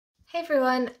Hey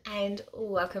everyone, and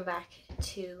welcome back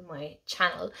to my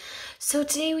channel. So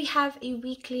today we have a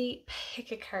weekly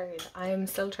pick a card. I'm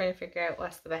still trying to figure out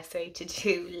what's the best way to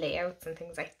do layouts and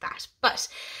things like that, but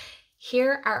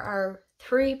here are our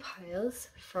 3 piles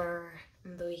for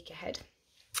the week ahead.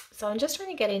 So I'm just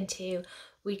trying to get into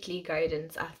weekly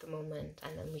guidance at the moment,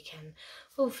 and then we can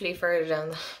hopefully further down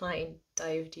the line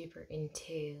dive deeper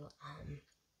into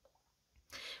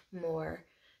more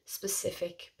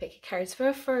specific pick cards.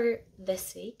 But for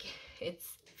this week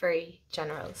it's very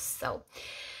general. So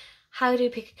how do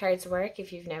pick cards work?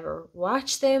 If you've never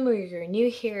watched them or you're new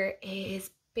here, is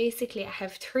basically I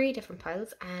have 3 different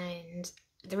piles, and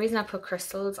the reason I put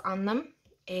crystals on them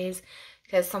is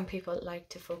because some people like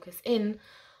to focus in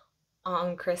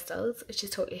on crystals, which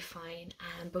is totally fine,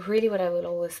 but really what I would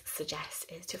always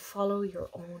suggest is to follow your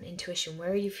own intuition.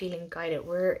 Where are you feeling guided?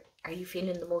 Where are you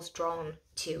feeling the most drawn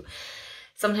to?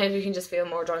 Sometimes we can just feel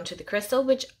more drawn to the crystal,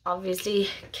 which obviously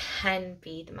can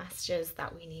be the messages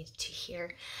that we need to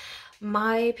hear.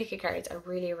 My pick a cards are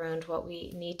really around what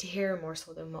we need to hear more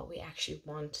so than what we actually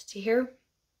want to hear,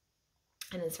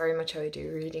 and it's very much how I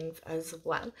do readings as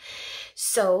well.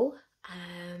 So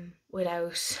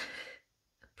without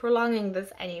prolonging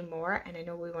this anymore, and I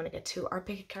know we want to get to our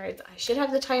pick a cards, I should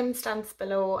have the timestamps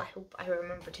below. I hope I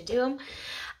remember to do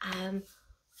them.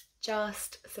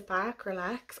 Just sit back,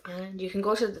 relax, and you can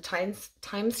go to the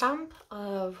timestamp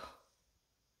of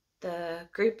the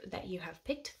group that you have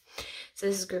picked. So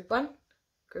this is group 1,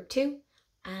 group 2,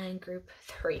 and group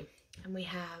 3, and we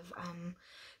have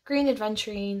green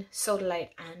adventurine,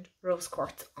 sodalite, and rose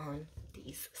quartz on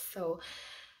these. So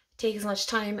take as much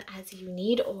time as you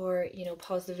need, or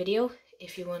pause the video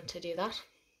if you want to do that,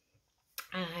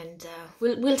 and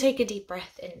we'll take a deep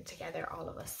breath in together, all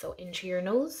of us. So in through your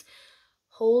nose,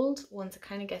 hold once it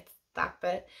kind of gets that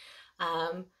bit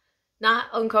not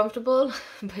uncomfortable,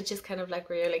 but just kind of like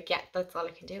where you're like, yeah, that's all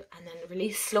I can do, and then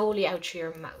release slowly out through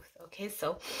your mouth. Okay,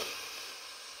 so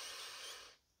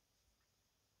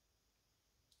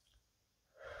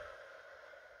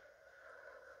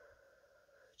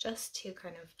just to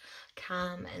kind of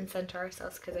calm and center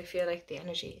ourselves, because I feel like the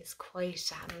energy is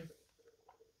quite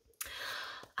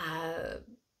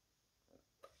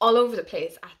all over the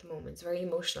place at the moment. It's very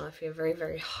emotional. I feel very,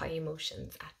 very high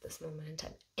emotions at this moment in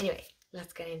time. Anyway,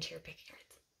 let's get into your pick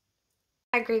cards.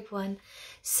 At group 1,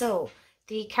 so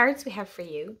the cards we have for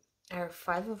you are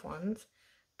 5 of Wands,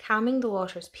 calming the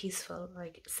waters, peaceful,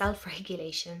 like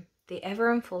self-regulation, the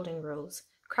ever-unfolding rose,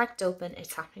 cracked open,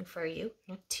 it's happening for you,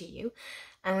 not to you.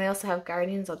 And we also have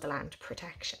guardians of the land,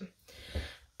 protection.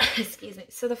 Excuse me.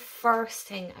 So the first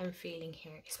thing I'm feeling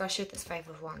here, especially with this 5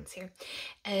 of Wands here,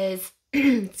 is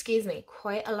excuse me,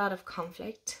 quite a lot of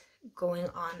conflict going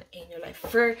on in your life.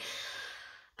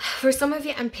 For some of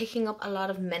you, I'm picking up a lot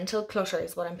of mental clutter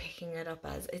is what I'm picking it up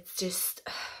as. It's just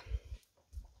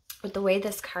with the way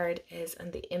this card is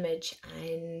and the image,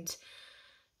 and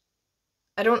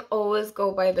I don't always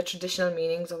go by the traditional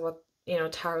meanings of what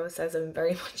tarot says. I'm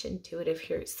very much intuitive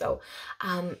here, so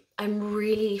I'm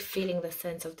really feeling the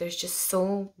sense of there's just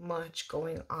so much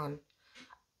going on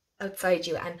outside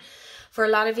you, and for a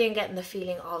lot of you, I'm getting the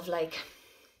feeling of like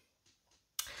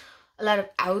a lot of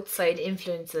outside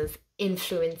influences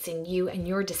influencing you and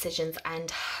your decisions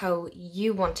and how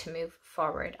you want to move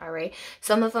forward. All right,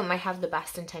 some of them might have the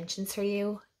best intentions for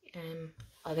you,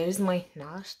 others might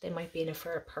not. They might be in it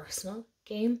for a personal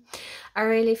game. I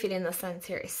really feel in the sense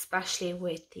here, especially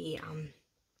with the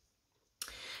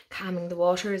calming the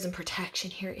waters and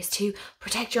protection here, is to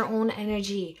protect your own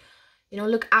energy.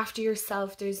 Look after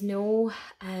yourself. There's no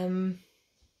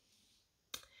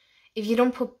if you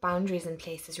don't put boundaries in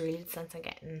place, is really the sense I'm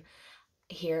getting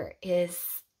here, is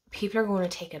people are going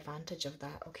to take advantage of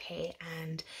that. Okay,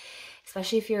 and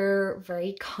especially if you're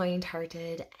very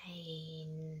kind-hearted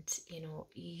and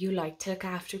you like to look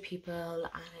after people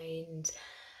and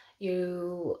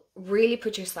you really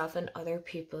put yourself in other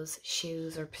people's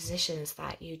shoes or positions,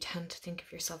 that you tend to think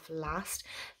of yourself last,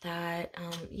 that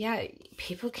yeah,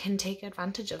 people can take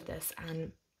advantage of this,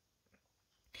 and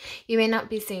you may not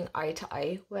be seeing eye to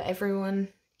eye with everyone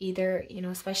either,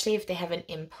 especially if they have an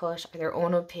input or their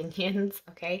own opinions.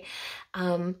 Okay,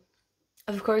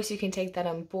 of course you can take that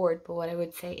on board, but what I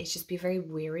would say is just be very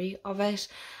wary of it.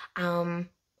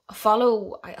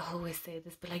 Follow, I always say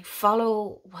this, but like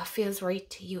follow what feels right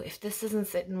to you. If this isn't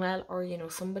sitting well, or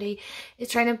somebody is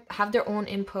trying to have their own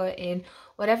input in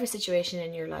whatever situation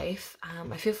in your life,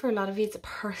 I feel for a lot of you it's a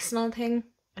personal thing.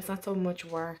 It's not so much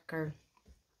work, or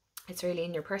it's really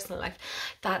in your personal life,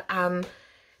 that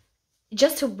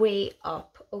just to weigh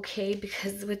up, okay,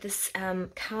 because with this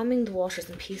calming the waters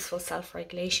and peaceful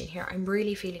self-regulation here, I'm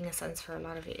really feeling a sense for a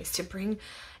lot of it is to bring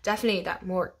definitely that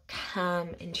more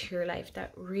calm into your life,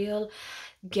 that real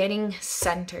getting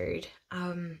centered,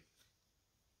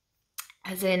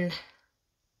 as in,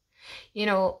 you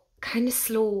know, kind of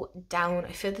slow down.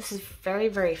 I feel this is very,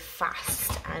 very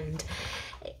fast, and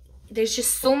there's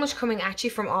just so much coming at you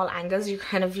from all angles. You're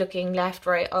kind of looking left,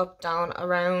 right, up, down,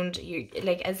 around. You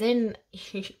like, as in,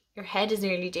 your head is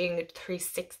nearly doing a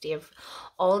 360 of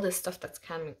all this stuff that's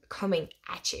coming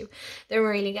at you. They're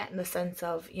really getting the sense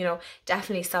of, you know,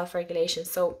 definitely self-regulation.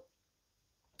 So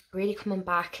really coming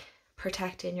back,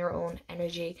 protecting your own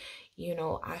energy, you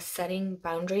know, setting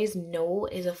boundaries. No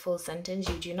is a full sentence.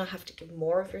 You do not have to give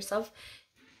more of yourself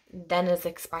than is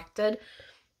expected.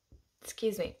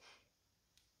 Excuse me.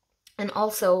 And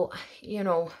also, you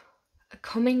know,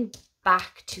 coming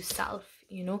back to self,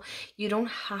 you know, you don't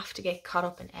have to get caught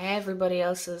up in everybody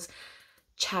else's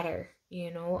chatter,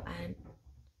 you know, and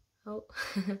oh,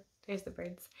 there's the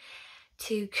birds,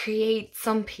 to create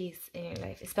some peace in your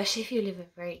life, especially if you live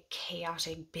a very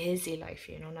chaotic, busy life,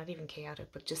 you know, not even chaotic,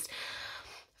 but just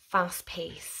fast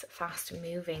pace, fast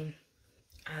moving.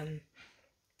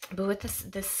 But with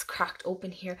this cracked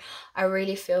open here, I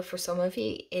really feel for some of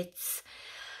you, it's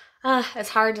as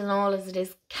hard and all as it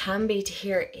is can be to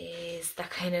hear, is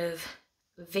that kind of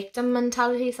victim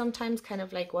mentality sometimes, kind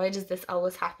of like, why does this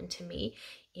always happen to me,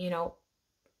 you know,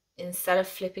 instead of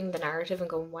flipping the narrative and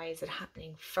going, why is it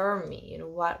happening for me, you know,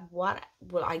 what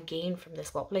will I gain from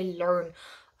this, what will I learn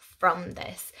from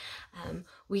this?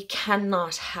 We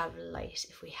cannot have light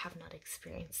if we have not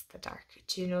experienced the dark.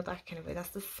 Do you know that kind of way? That's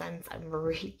the sense I'm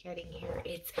really getting here.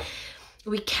 It's,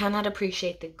 we cannot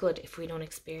appreciate the good if we don't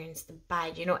experience the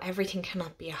bad. You know, everything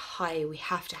cannot be a high. We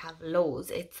have to have lows.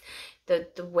 It's the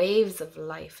waves of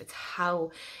life. It's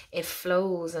how it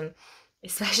flows. And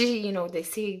especially, you know, they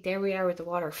see, there we are with the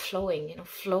water flowing, you know,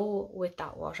 flow with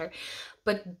that water.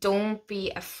 But don't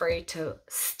be afraid to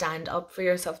stand up for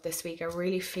yourself this week. I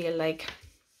really feel like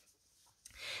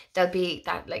there'll be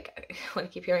that, like, what I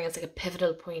keep hearing, it's like a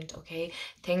pivotal point, okay?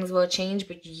 Things will change,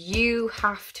 but you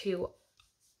have to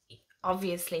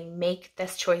obviously make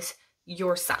this choice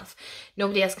yourself.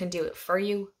 Nobody else can do it for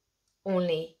you,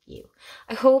 only you.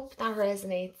 I hope that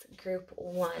resonates, group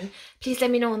one. Please let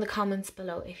me know in the comments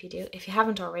below if you do. If you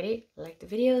haven't already, like the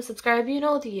video, subscribe, you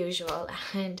know the usual,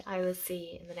 and I will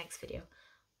see you in the next video.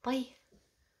 Bye.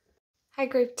 Hi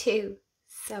group two.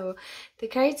 So the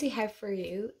cards we have for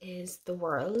you is the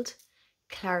World,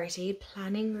 Clarity,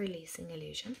 Planning, Releasing,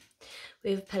 Illusion.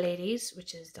 We have Pleiades,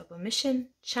 which is double mission,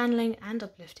 channeling and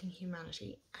uplifting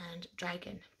humanity, and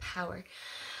Dragon, power.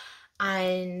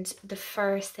 And the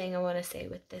first thing I want to say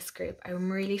with this group, I'm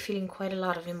really feeling quite a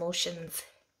lot of emotions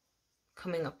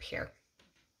coming up here,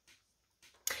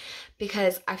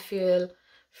 because I feel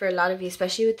for a lot of you,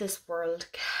 especially with this World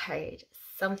card,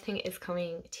 something is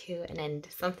coming to an end.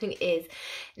 Something is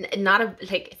not a,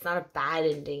 like, it's not a bad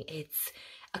ending, it's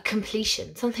a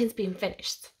completion. Something's being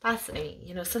finished. That's what I mean.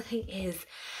 You know, something is,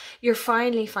 you're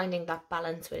finally finding that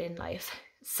balance within life.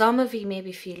 Some of you may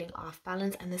be feeling off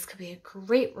balance, and this could be a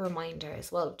great reminder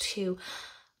as well to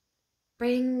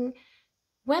bring,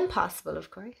 when possible,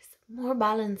 of course, more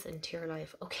balance into your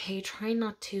life. Okay, try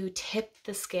not to tip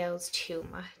the scales too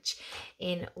much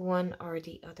in one or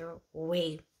the other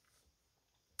way.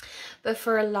 But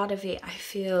for a lot of you, I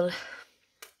feel,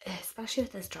 especially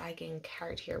with this Dragon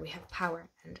card here, we have power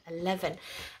and 11,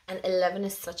 and 11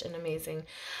 is such an amazing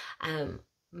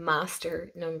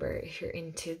master number if you're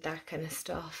into that kind of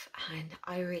stuff. And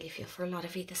I really feel for a lot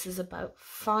of you, this is about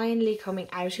finally coming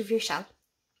out of your shell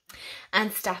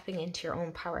and stepping into your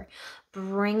own power,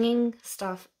 bringing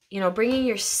stuff, you know, bringing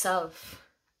yourself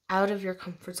out of your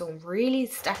comfort zone, really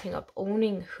stepping up,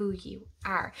 owning who you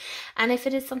are. And if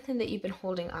it is something that you've been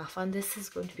holding off on, this is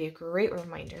going to be a great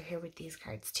reminder here with these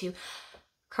cards to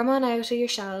come on out of your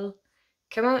shell,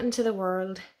 come out into the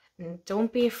world, and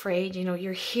don't be afraid. You know,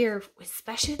 you're here,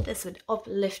 especially with this, with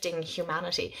uplifting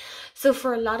humanity. So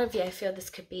for a lot of you, I feel this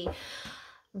could be,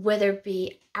 whether it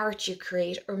be art you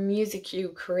create or music you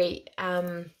create,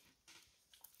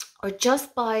 or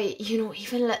just by, you know,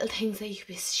 even little things that you could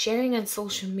be sharing on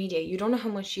social media. You don't know how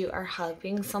much you are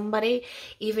helping somebody,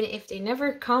 even if they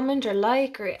never comment or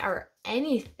like or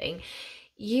anything.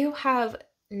 You have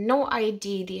no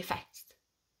idea the effects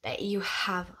that you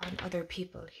have on other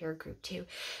people here, group two.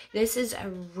 This is a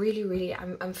really,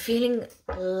 I'm feeling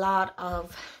a lot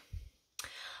of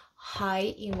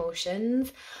high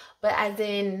emotions, but as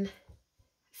in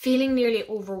feeling nearly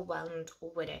overwhelmed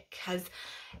with it, because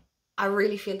I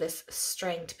really feel this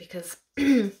strength, because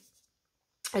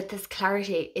with this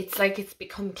clarity, it's like it's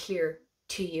become clear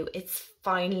to you. It's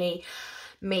finally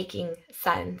making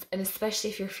sense. And especially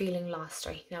if you're feeling lost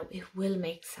right now, it will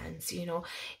make sense, you know.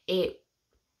 It,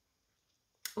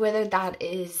 whether that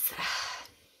is,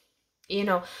 you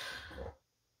know,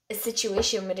 a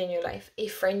situation within your life, a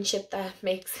friendship that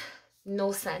makes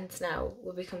no sense now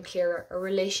will become clearer. A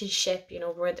relationship, you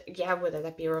know, whether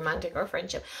that be romantic or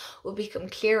friendship, will become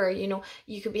clearer. You know,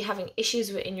 you could be having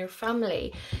issues within your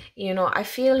family. You know, I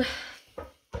feel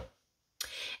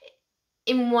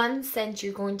in one sense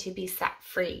you're going to be set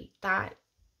free. That,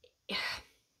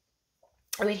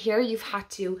 I mean, here you've had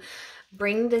to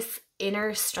bring this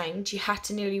inner strength. You had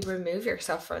to nearly remove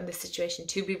yourself from the situation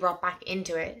to be brought back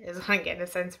into it, is what I'm getting a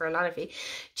sense for a lot of you,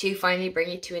 to finally bring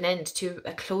it to an end, to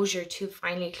a closure, to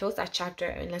finally close that chapter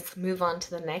and let's move on to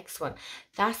the next one.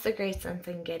 That's the great sense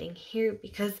I'm getting here,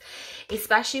 because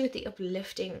especially with the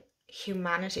uplifting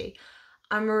humanity,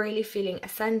 I'm really feeling a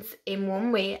sense, in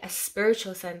one way, a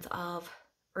spiritual sense of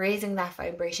raising that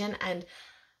vibration and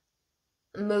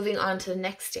moving on to the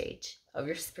next stage of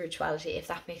your spirituality, if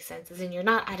that makes sense. As in, you're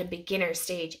not at a beginner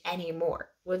stage anymore.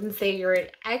 Wouldn't say you're an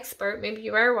expert, maybe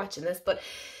you are watching this, but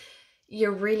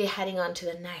you're really heading on to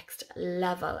the next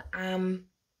level. And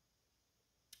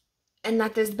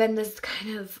that there's been this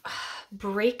kind of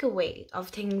breakaway of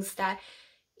things that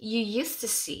you used to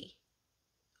see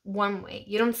one way.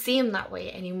 You don't see them that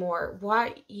way anymore.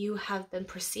 What you have been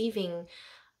perceiving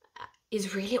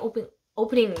is really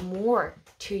opening more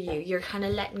to you. You're kind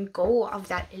of letting go of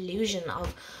that illusion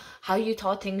of how you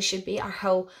thought things should be, or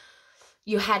how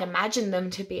you had imagined them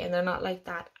to be, and they're not like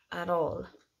that at all.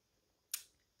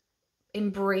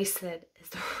 Embrace it is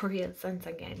the real sense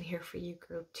I'm getting here for you,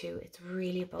 group 2. It's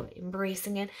really about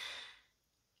embracing it.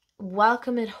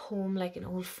 Welcome it home like an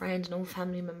old friend, an old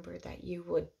family member that you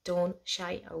would. Don't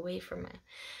shy away from it.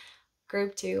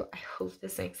 Group 2, I hope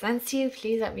this makes sense to you.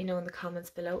 Please let me know in the comments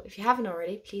below. If you haven't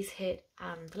already, please hit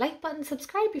the like button,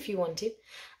 subscribe if you want to,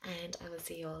 and I will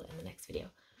see you all in the next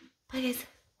video. Bye guys.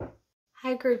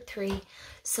 Hi group 3.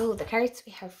 So the cards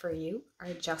we have for you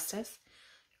are Justice,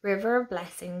 River of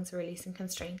Blessings, Releasing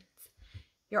Constraints.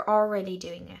 You're already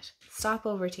doing it. Stop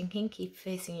overthinking, keep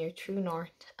facing your true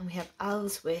north. And we have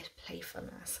Elves with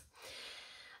Playfulness.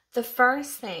 The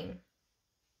first thing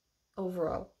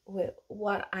overall with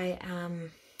what I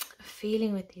am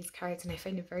feeling with these cards, and I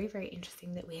find it very, very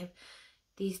interesting that we have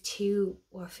these two,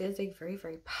 what feels like very,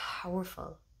 very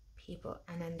powerful people,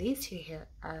 and then these two here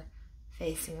are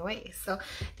facing away. So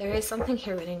there is something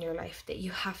here within your life that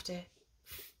you have to,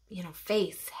 you know,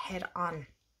 face head on.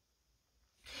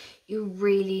 You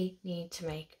really need to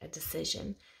make a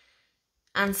decision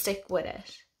and stick with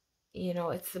it. You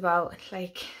know, it's about,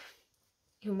 like,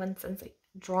 in one sense, like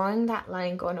drawing that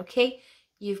line, going, okay,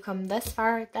 you've come this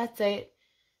far, that's it.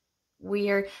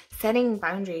 We're setting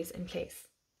boundaries in place.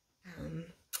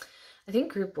 I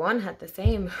think group 1 had the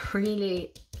same,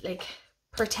 really, like,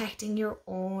 protecting your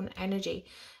own energy.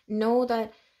 Know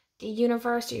that the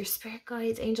universe, or your spirit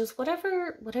guides, angels,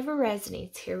 whatever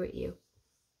resonates here with you,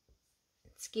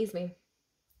 excuse me,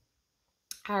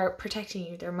 are protecting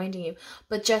you, they're reminding you.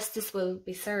 But justice will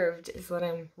be served is what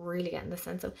I'm really getting the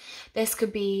sense of. This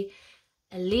could be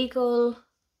a legal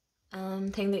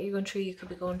thing that you're going through. You could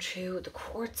be going through the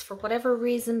courts for whatever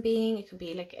reason being. It could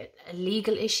be like a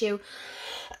legal issue.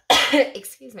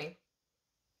 Excuse me.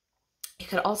 It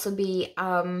could also be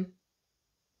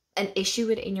an issue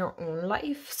within your own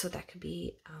life. So that could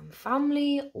be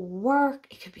family, work.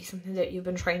 It could be something that you've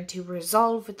been trying to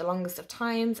resolve with the longest of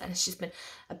times, and it's just been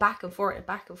a back and forth, a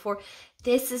back and forth.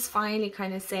 This is finally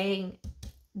kind of saying,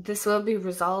 this will be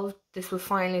resolved. This will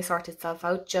finally sort itself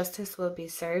out. Justice will be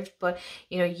served. But,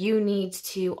 you know, you need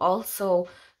to also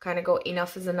kind of go,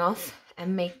 enough is enough,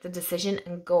 and make the decision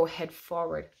and go ahead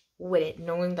forward with it,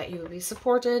 knowing that you will be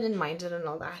supported and minded and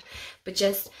all that. But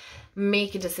just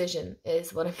make a decision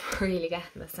is what I'm really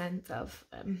getting the sense of.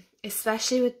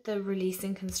 Especially with the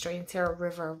releasing constraints here,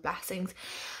 River of Blessings.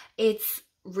 It's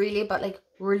really about, like,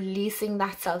 releasing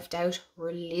that self-doubt,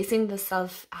 releasing the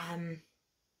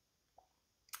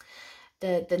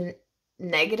the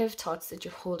negative thoughts that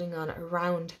you're holding on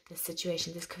around the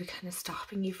situation. This could be kind of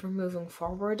stopping you from moving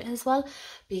forward as well,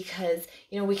 because,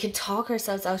 you know, we can talk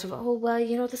ourselves out of, oh, well,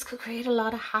 you know, this could create a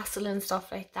lot of hassle and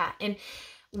stuff like that, and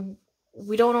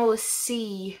we don't always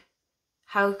see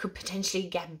how it could potentially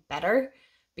get better,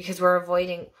 because we're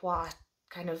avoiding what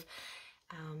kind of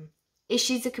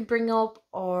issues it could bring up,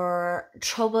 or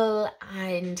trouble.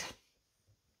 And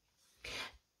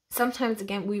sometimes,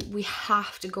 again, we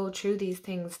have to go through these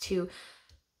things to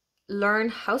learn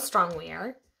how strong we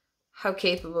are, how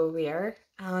capable we are,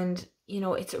 And you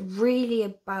know, it's really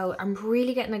about, I'm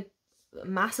really getting a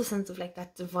massive sense of like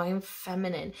that divine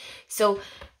feminine. So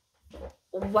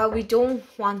while we don't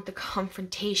want the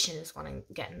confrontation, is what I'm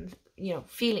getting, you know,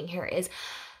 feeling here, is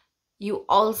you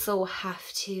also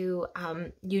have to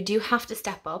you do have to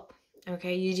step up.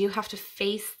 Okay, you do have to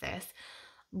face this,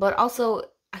 but also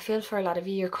I feel for a lot of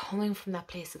you, you're coming from that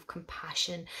place of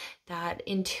compassion, that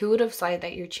intuitive side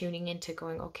that you're tuning into,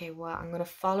 going, okay, well, I'm going to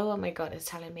follow what my gut is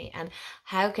telling me, and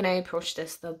how can I approach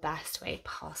this the best way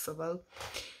possible?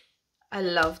 I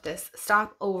love this.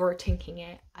 Stop overthinking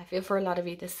it. I feel for a lot of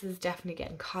you, this is definitely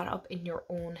getting caught up in your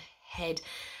own head,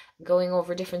 going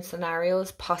over different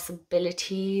scenarios,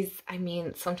 possibilities. I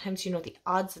mean, sometimes, you know, the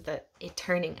odds of it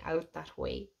turning out that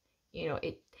way, you know,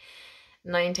 it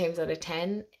 9 times out of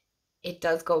 10, it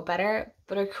does go better.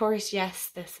 But of course,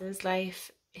 yes, this is life.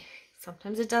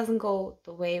 Sometimes it doesn't go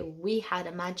the way we had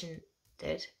imagined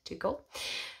it to go,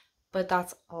 but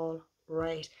that's all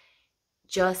right.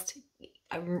 Just,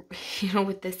 you know,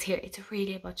 with this here, it's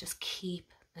really about just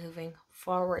keep moving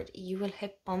forward. You will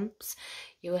hit bumps.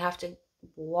 You will have to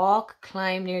walk,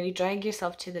 climb, nearly drag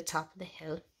yourself to the top of the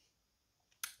hill.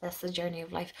 That's the journey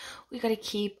of life. We got to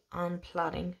keep on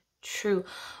plodding through,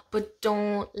 but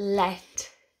don't let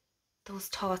those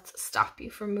thoughts stop you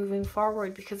from moving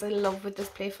forward. Because I love with this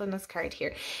playfulness card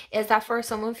here is that for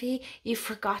some of you, you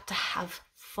forgot to have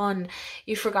fun.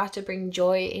 You forgot to bring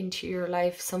joy into your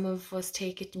life. Some of us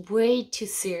take it way too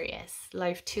serious,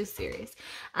 life too serious,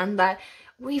 and that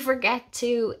we forget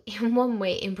to, in one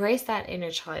way, embrace that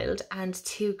inner child and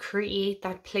to create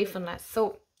that playfulness.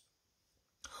 So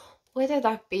whether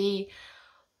that be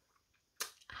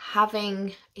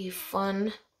having a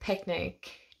fun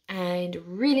picnic and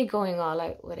really going all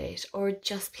out with it, or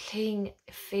just playing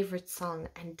a favorite song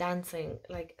and dancing,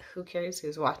 like who cares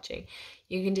who's watching,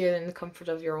 you can do it in the comfort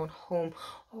of your own home.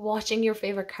 Or watching your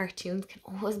favorite cartoons can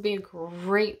always be a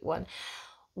great one.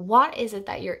 What is it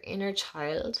that your inner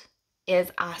child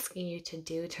is asking you to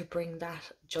do to bring that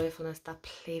joyfulness, that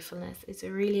playfulness? It's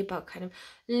really about kind of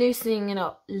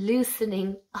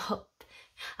loosening up.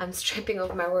 I'm stripping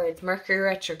over my words. Mercury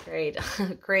retrograde.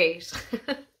 Great.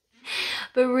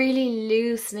 But really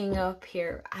loosening up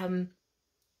here.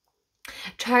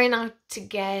 Try not to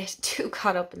get too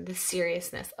caught up in the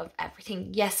seriousness of everything.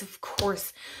 Yes, of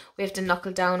course, we have to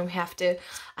knuckle down. We have to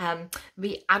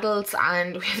be adults,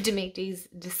 and we have to make these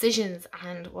decisions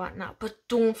and whatnot. But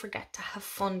don't forget to have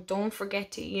fun. Don't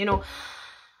forget to, you know,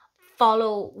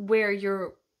 follow where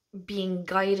you're being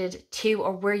guided to,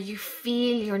 or where you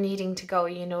feel you're needing to go.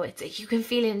 You know, it's, you can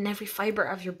feel it in every fiber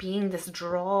of your being, this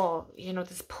draw, you know,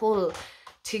 this pull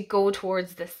to go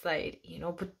towards this side, you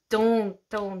know. But don't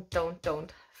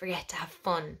forget to have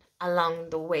fun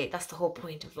along the way. That's the whole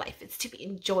point of life. It's to be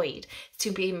enjoyed, it's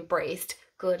to be embraced,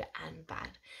 good and bad.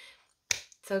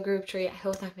 So group 3, I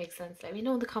hope that makes sense. Let me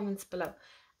know in the comments below,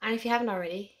 and if you haven't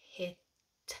already, hit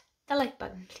the like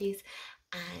button please,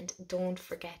 and don't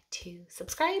forget to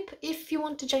subscribe if you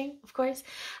want to join, of course.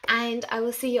 And I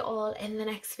will see you all in the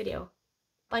next video.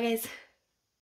 Bye guys.